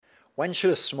When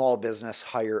should a small business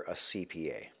hire a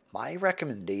CPA? My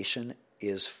recommendation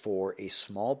is for a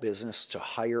small business to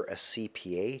hire a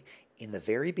CPA in the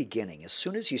very beginning. As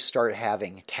soon as you start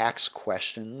having tax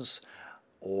questions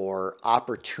or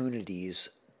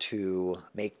opportunities to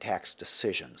make tax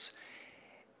decisions.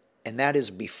 And that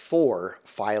is before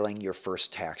filing your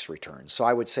first tax return. So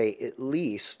I would say at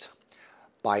least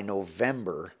by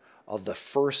November of the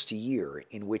first year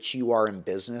in which you are in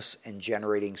business and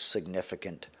generating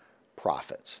significant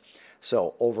profits.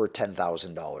 So over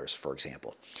 $10,000, for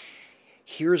example.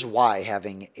 Here's why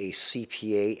having a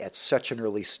CPA at such an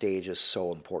early stage is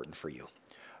so important for you.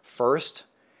 First,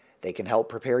 they can help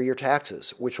prepare your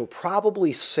taxes, which will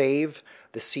probably save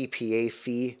the CPA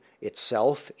fee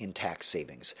itself in tax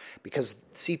savings, because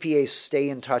CPAs stay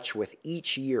in touch with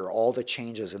each year all the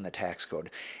changes in the tax code.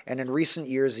 And in recent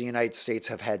years, the United States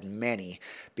have had many,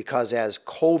 because as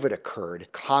COVID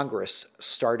occurred, Congress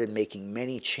started making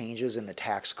many changes in the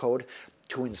tax code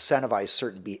to incentivize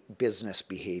certain business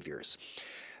behaviors.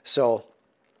 So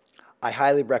I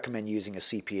highly recommend using a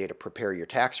CPA to prepare your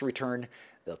tax return.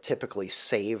 They'll typically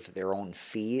save their own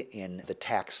fee in the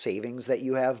tax savings that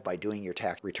you have by doing your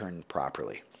tax return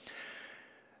properly.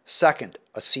 Second,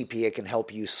 a CPA can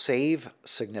help you save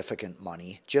significant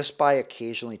money just by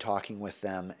occasionally talking with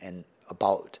them and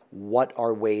about what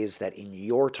are ways that in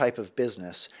your type of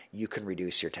business you can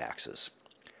reduce your taxes.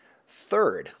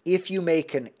 Third, if you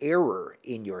make an error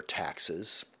in your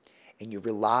taxes and you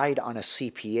relied on a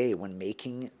CPA when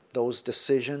making those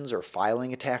decisions or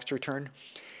filing a tax return,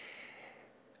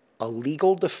 a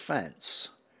legal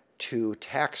defense to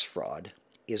tax fraud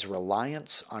is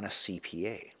reliance on a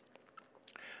CPA.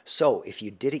 So if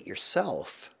you did it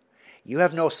yourself, you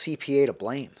have no CPA to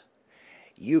blame.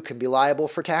 You can be liable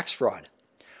for tax fraud.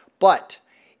 But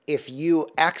if you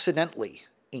accidentally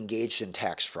engaged in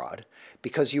tax fraud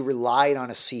because you relied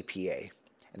on a CPA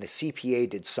and the CPA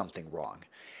did something wrong,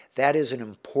 that is an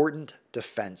important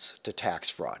defense to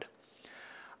tax fraud.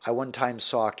 I one time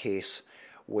saw a case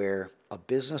where a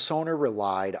business owner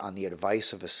relied on the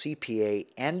advice of a CPA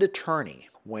and attorney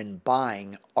when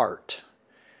buying art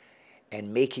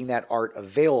and making that art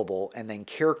available and then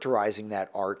characterizing that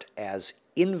art as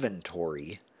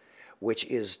inventory, which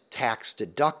is tax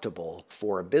deductible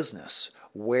for a business.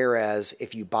 Whereas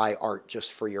if you buy art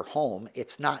just for your home,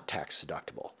 it's not tax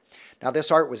deductible. Now,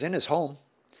 this art was in his home,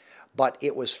 but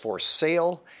it was for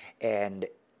sale, and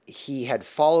he had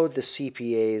followed the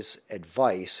CPA's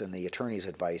advice and the attorney's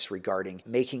advice regarding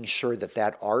making sure that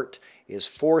that art is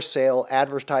for sale,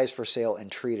 advertised for sale,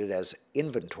 and treated as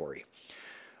inventory.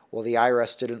 Well, the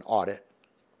IRS did an audit,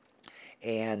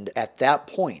 and at that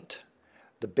point,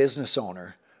 the business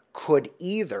owner could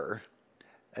either,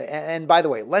 and by the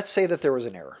way, let's say that there was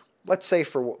an error. Let's say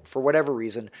for whatever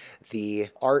reason,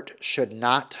 the art should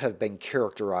not have been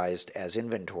characterized as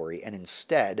inventory and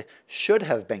instead should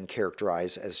have been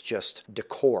characterized as just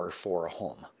decor for a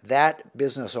home. That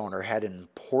business owner had an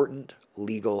important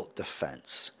legal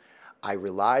defense. I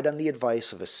relied on the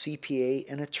advice of a CPA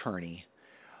and attorney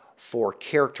for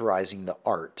characterizing the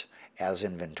art as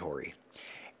inventory.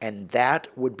 And that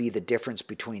would be the difference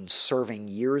between serving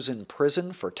years in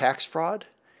prison for tax fraud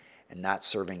and not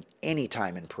serving any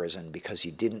time in prison because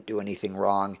you didn't do anything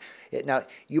wrong. Now,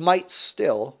 you might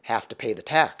still have to pay the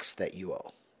tax that you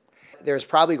owe. There's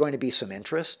probably going to be some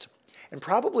interest and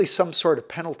probably some sort of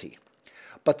penalty.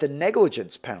 But the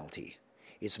negligence penalty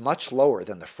is much lower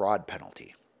than the fraud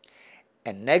penalty.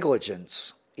 And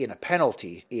negligence in a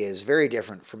penalty is very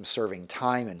different from serving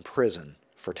time in prison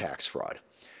for tax fraud.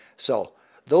 So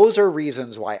those are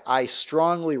reasons why I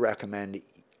strongly recommend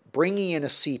bringing in a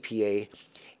CPA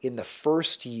in the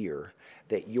first year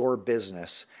that your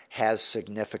business has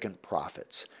significant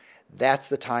profits. That's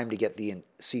the time to get the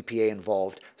CPA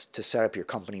involved to set up your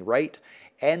company right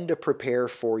and to prepare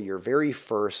for your very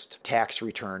first tax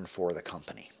return for the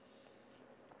company.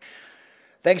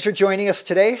 Thanks for joining us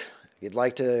today. If you'd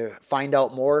like to find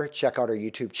out more, check out our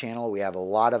YouTube channel. We have a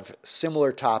lot of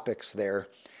similar topics there.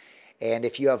 And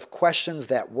if you have questions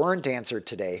that weren't answered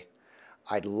today,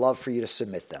 I'd love for you to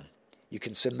submit them. You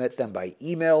can submit them by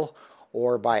email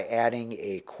or by adding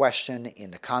a question in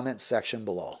the comments section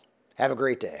below. Have a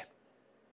great day.